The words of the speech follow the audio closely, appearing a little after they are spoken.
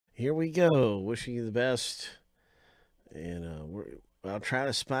here we go. Wishing you the best. And I'll try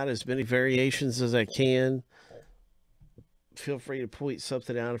to spot as many variations as I can. Feel free to point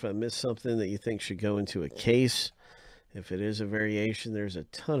something out if I miss something that you think should go into a case. If it is a variation, there's a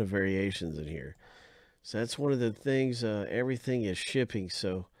ton of variations in here. So that's one of the things. Everything is shipping,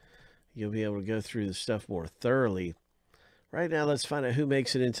 so you'll be able to go through the stuff more thoroughly. Right now, let's find out who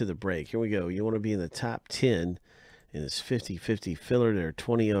makes it into the break. Here we go. You want to be in the top 10 in this 50-50 filler. There are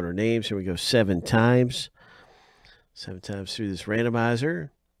 20 owner names. Here we go 7 times. 7 times through this randomizer.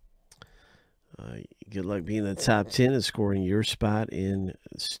 Good luck being in the top 10 and scoring your spot in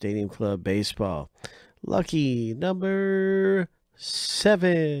Stadium Club Baseball. Lucky number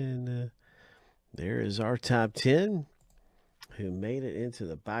 7. There is our top 10 who made it into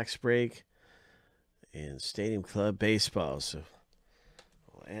the box break in Stadium Club Baseball. So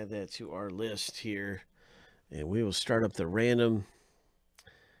we'll add that to our list here, and we will start up the random.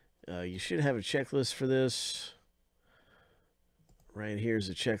 You should have a checklist for this. Right here's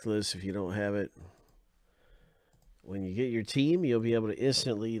a checklist if you don't have it. When you get your team, you'll be able to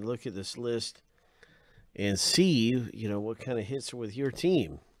instantly look at this list and see, what kind of hits are with your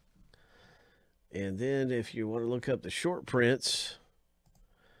team. And then if you want to look up the short prints,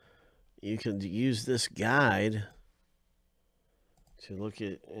 you can use this guide to look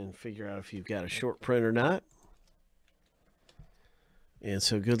at and figure out if you've got a short print or not. And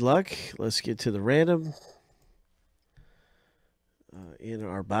so good luck. Let's get to the random. In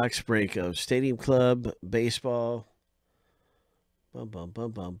our box break of Stadium Club Baseball. Bum, bum,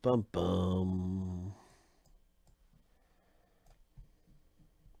 bum, bum, bum, bum.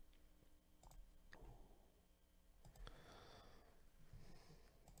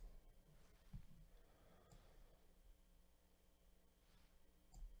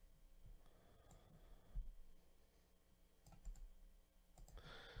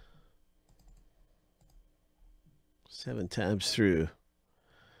 Seven times through.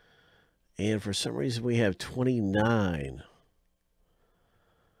 And for some reason, we have 29.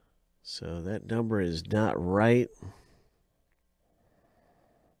 So that number is not right.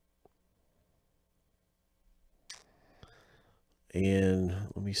 And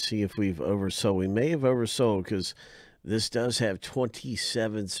let me see if we've oversold. We may have oversold because this does have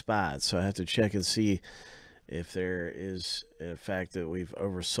 27 spots. So I have to check and see if there is a fact that we've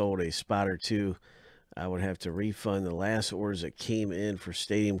oversold a spot or two. I would have to refund the last orders that came in for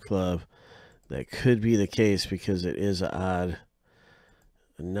Stadium Club. That could be the case because it is an odd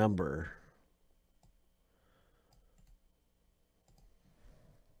number.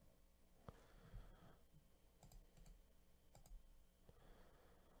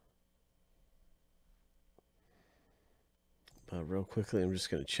 But real quickly, I'm just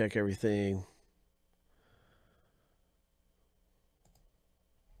going to check everything.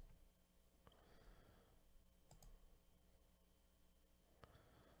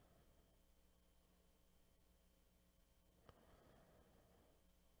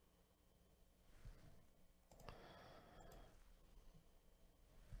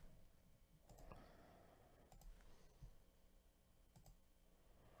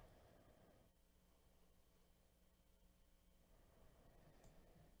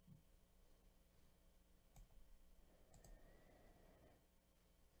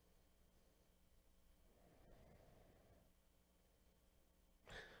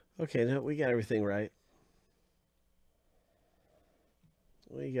 Okay, no, we got everything right.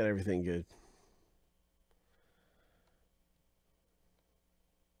 We got everything good.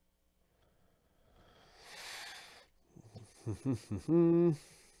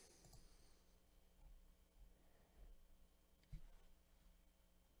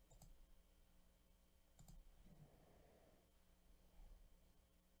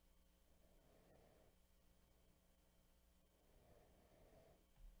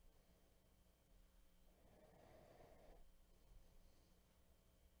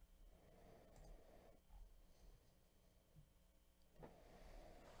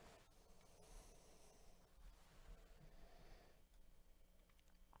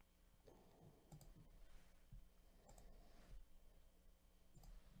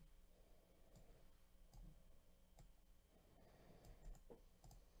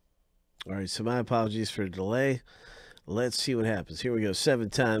 All right, so my apologies for the delay. Let's see what happens. Here we go, 7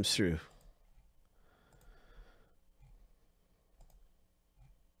 times through.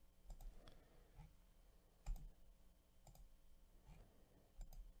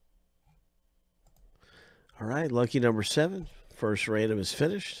 All right, lucky number 7. First random is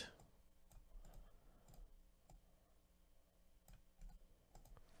finished.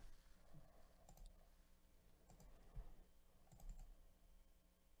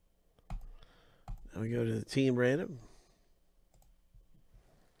 I'll go to the team random.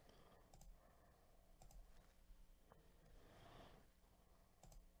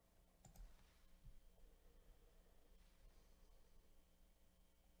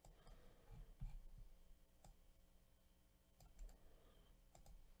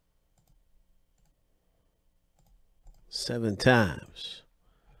 Seven times.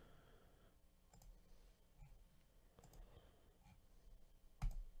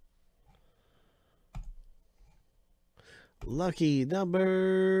 Lucky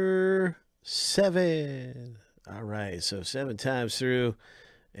number 7. All right, so 7 times through.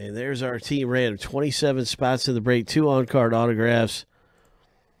 And there's our team random. 27 spots in the break. 2 on-card autographs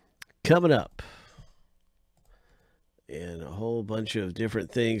coming up. And a whole bunch of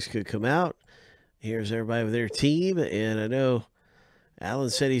different things could come out. Here's everybody with their team. And I know Alan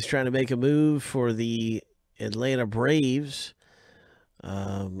said he's trying to make a move for the Atlanta Braves.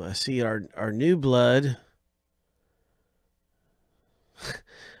 I see our new blood.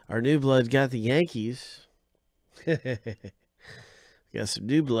 Our new blood got the Yankees. Got some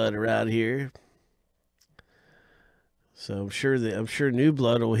new blood around here. So I'm sure new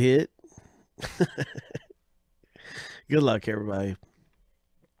blood will hit. Good luck, everybody.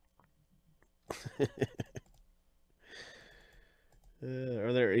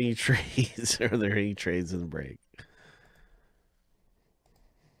 Are there any trades? Are there any trades in the break?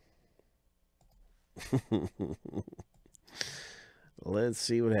 Let's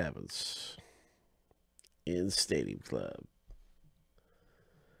see what happens in Stadium Club.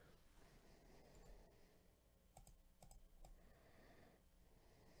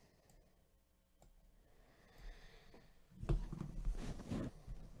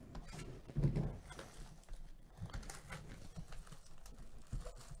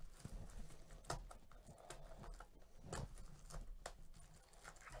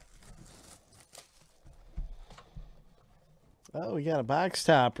 Oh, we got a box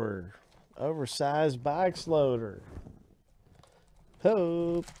topper. Oversized box loader.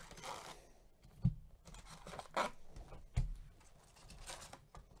 Hope.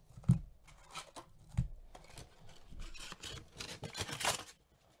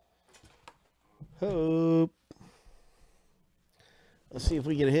 Hope. Let's see if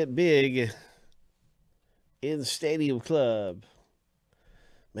we can hit big in the Stadium Club.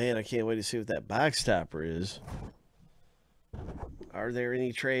 Man, I can't wait to see what that box topper is. Are there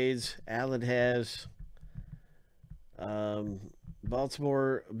any trades? Alan has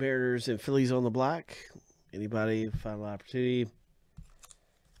Baltimore Mariners and Phillies on the block. Anybody? Final opportunity.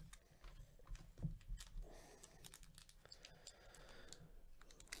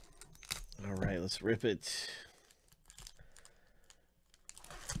 All right, let's rip it.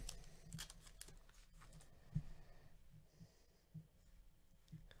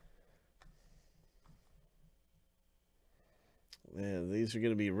 Man, these are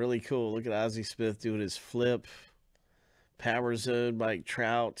going to be really cool. Look at Ozzie Smith doing his flip. Power Zone, Mike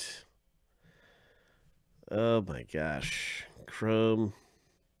Trout. Oh, my gosh. Chrome.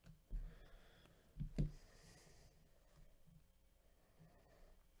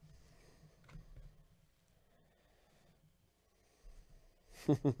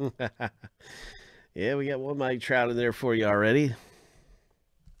 Yeah, we got one Mike Trout in there for you already.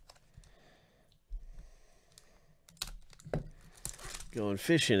 Going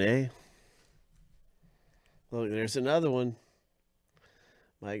fishing, eh? Look, there's another one.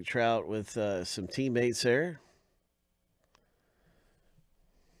 Mike Trout with some teammates there.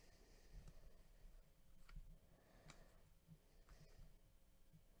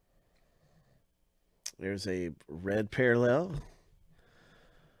 There's a red parallel.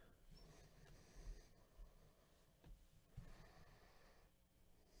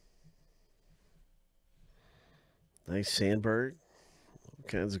 Nice Sandberg. All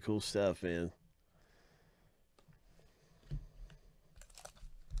kinds of cool stuff, man.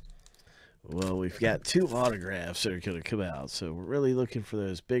 Well, we've got 2 autographs that are going to come out, so we're really looking for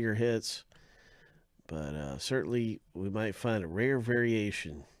those bigger hits. But certainly we might find a rare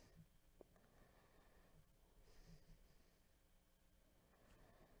variation.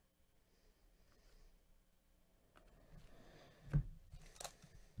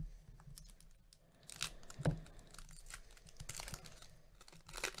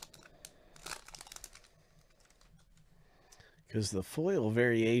 Because the foil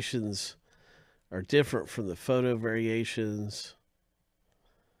variations are different from the photo variations.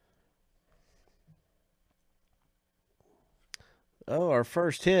 Oh, our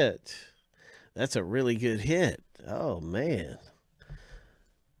first hit. That's a really good hit. Oh, man.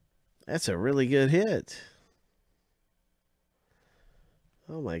 That's a really good hit.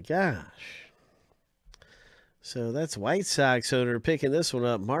 Oh, my gosh. So that's White Sox owner picking this one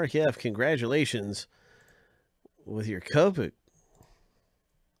up. Mark F., congratulations with your Kopech.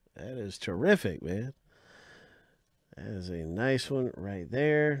 That is terrific, man. That is a nice one right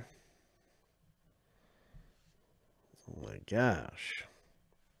there. Oh my gosh.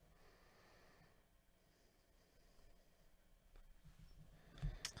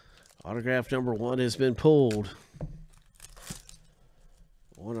 Autograph number 1 has been pulled.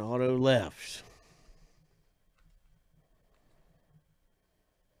 One auto left.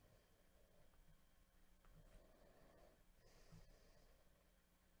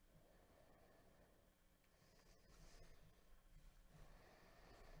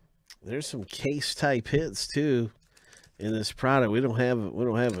 There's some case type hits too in this product. We don't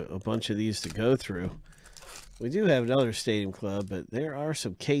have a bunch of these to go through. We do have another Stadium Club, but there are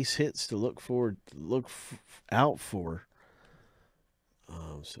some case hits to look out for.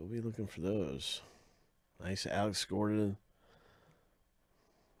 So we'll be looking for those. Nice Alex Gordon,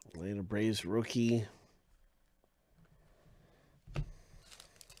 Atlanta Braves rookie.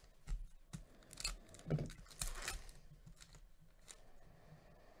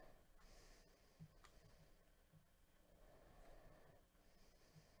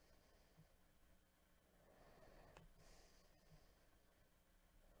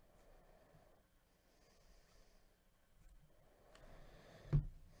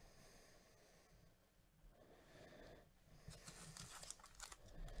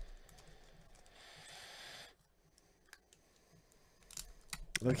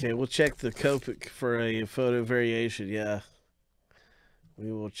 Okay, we'll check the Kopech for a photo variation. Yeah,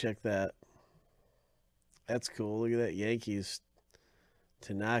 we will check that. That's cool. Look at that Yankees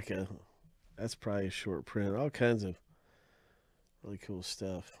Tanaka. That's probably a short print. All kinds of really cool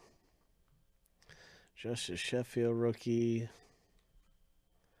stuff. Justice Sheffield rookie.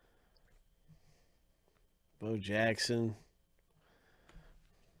 Bo Jackson.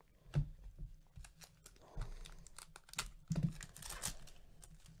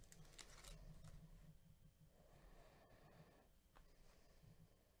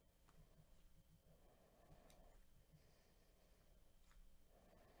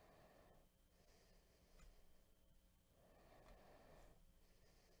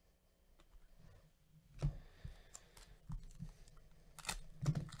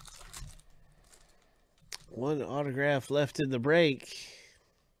 One autograph left in the break.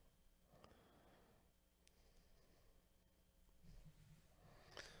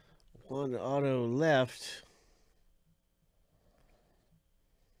 One auto left.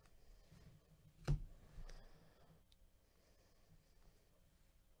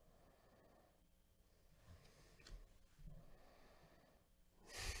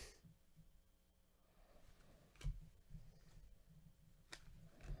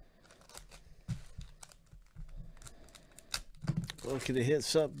 Looking to hit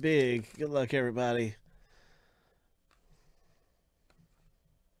something big. Good luck, everybody.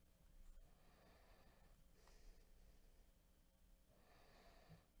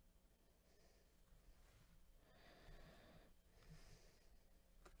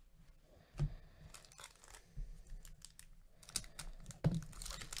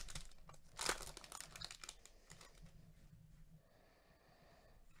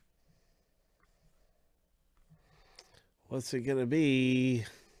 What's it going to be?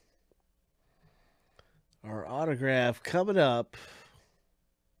 Our autograph coming up.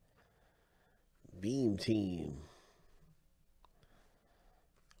 Beam Team.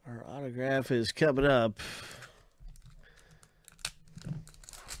 Our autograph is coming up.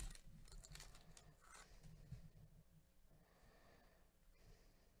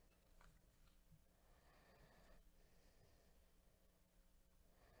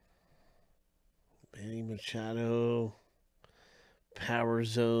 Manny Machado. Power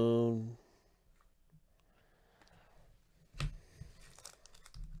Zone.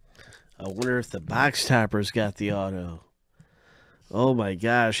 I wonder if the box topper's got the auto. Oh my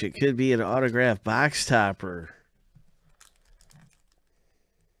gosh, it could be an autograph box topper.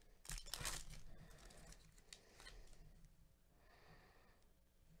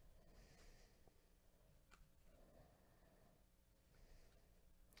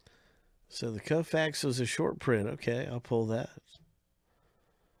 So the Koufax was a short print. Okay, I'll pull that.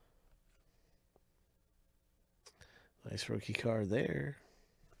 Nice rookie card there.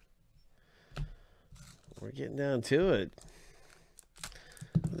 We're getting down to it.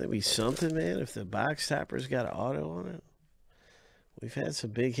 Would that be something, man, if the box topper's got an auto on it? We've had some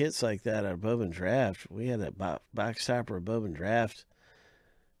big hits like that at Above and Draft. We had that box topper Above and Draft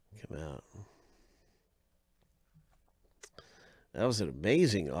come out. That was an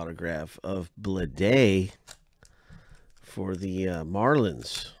amazing autograph of Blade. for the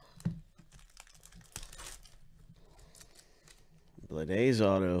Marlins. Bleday's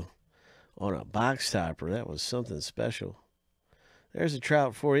auto on a box topper. That was something special. There's a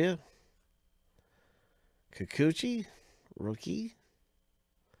Trout for you. Kikuchi, rookie.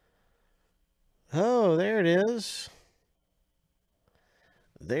 Oh, there it is.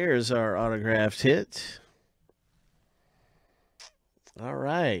 There's our autographed hit. All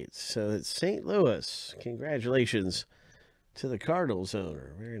right, so it's St. Louis. Congratulations to the Cardinals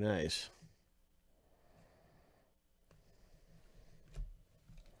owner. Very nice.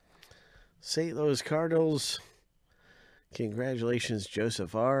 St. Louis Cardinals. Congratulations,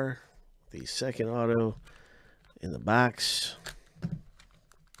 Joseph R. The second auto in the box.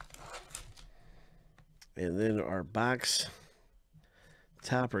 And then our box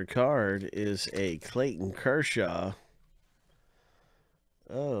topper card is a Clayton Kershaw.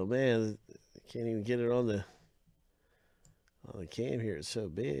 Oh man, I can't even get it on the cam here. It's so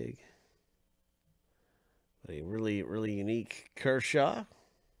big. But a really, really unique Kershaw.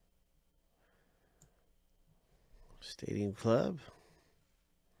 Stadium Club.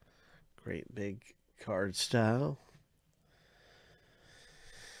 Great big card style.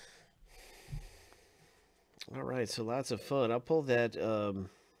 All right, so lots of fun. I'll pull that.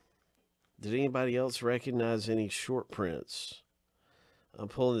 Did anybody else recognize any short prints? I'm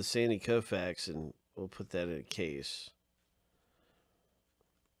pulling the Sandy Koufax, and we'll put that in a case.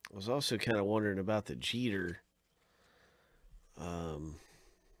 I was also kind of wondering about the Jeter.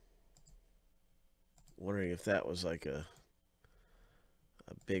 Wondering if that was like a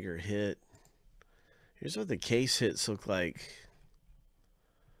bigger hit. Here's what the case hits look like.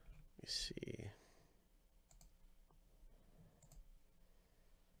 Let me see.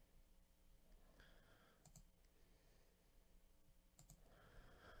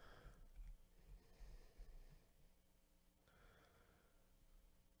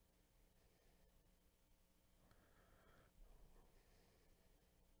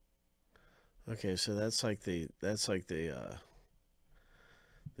 Okay, so that's like the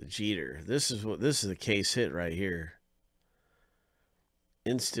Jeter. This is the case hit right here.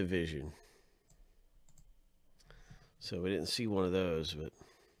 Instavision. So we didn't see one of those, but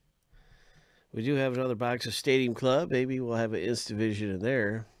we do have another box of Stadium Club. Maybe we'll have an Instavision in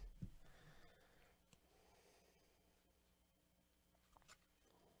there.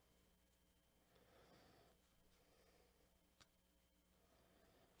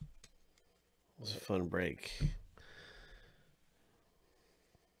 It was a fun break.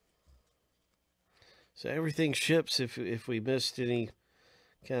 So everything ships if we missed any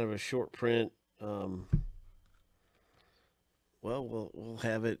kind of a short print. Well, we'll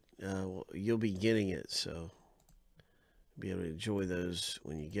have it. You'll be getting it, so be able to enjoy those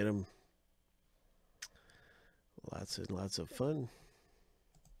when you get them. Lots and lots of fun.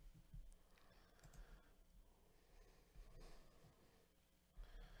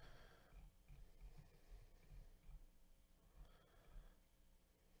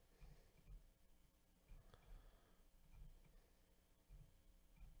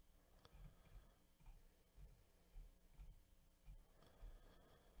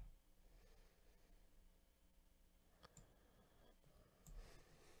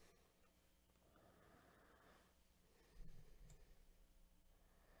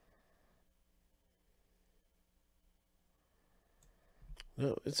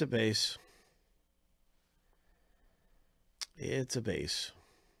 No, it's a base. It's a base.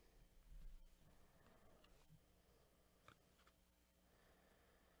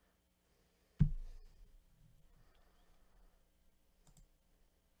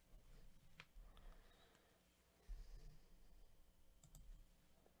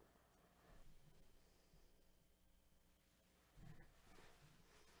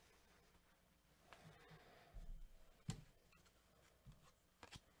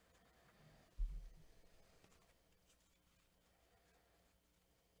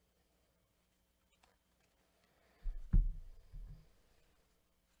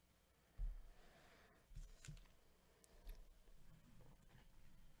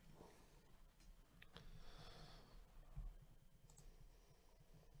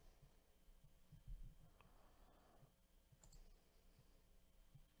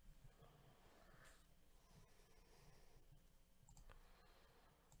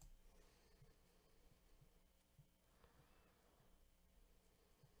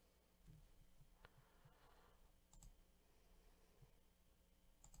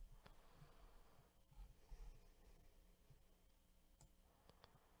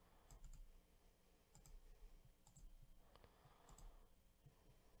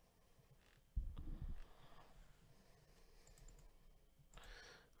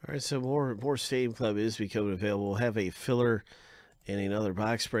 right, so more Stadium Club is becoming available. We'll have a filler and another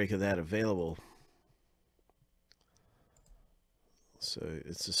box break of that available. So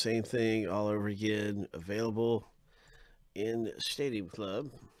it's the same thing all over again, available in Stadium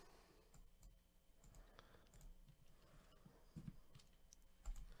Club.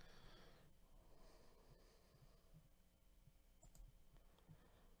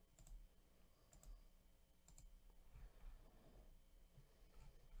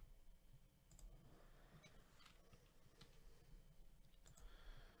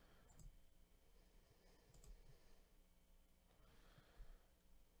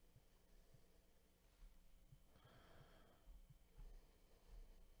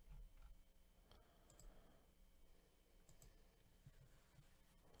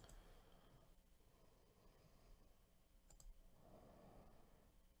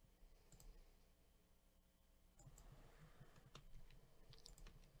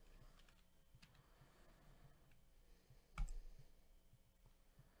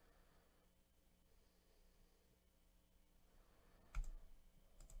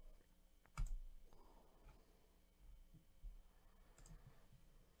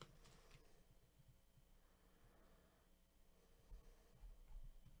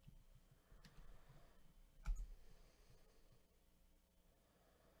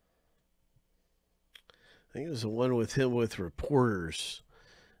 I think it was the one with him with reporters.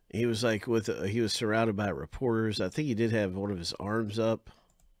 He was like he was surrounded by reporters. I think he did have one of his arms up.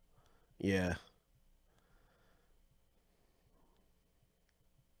 Yeah.